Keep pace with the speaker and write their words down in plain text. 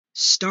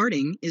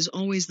Starting is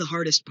always the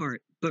hardest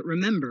part, but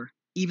remember,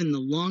 even the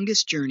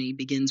longest journey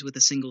begins with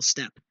a single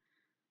step.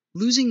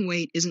 Losing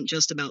weight isn't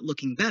just about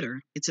looking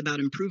better, it's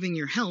about improving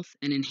your health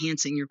and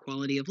enhancing your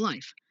quality of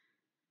life.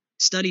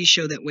 Studies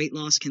show that weight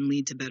loss can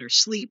lead to better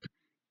sleep,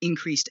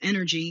 increased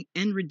energy,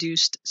 and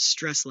reduced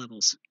stress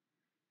levels.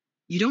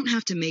 You don't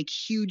have to make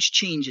huge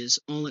changes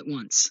all at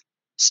once.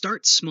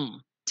 Start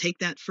small. Take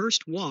that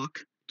first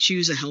walk,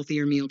 choose a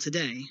healthier meal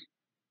today,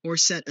 or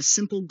set a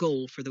simple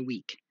goal for the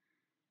week.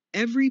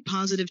 Every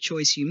positive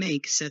choice you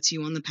make sets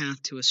you on the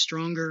path to a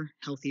stronger,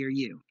 healthier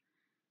you.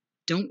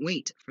 Don't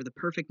wait for the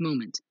perfect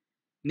moment.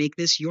 Make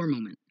this your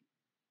moment.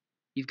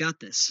 You've got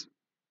this.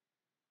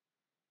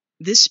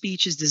 This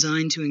speech is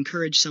designed to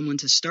encourage someone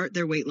to start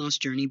their weight loss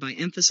journey by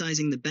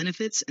emphasizing the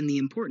benefits and the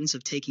importance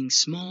of taking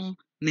small,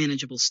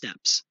 manageable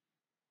steps.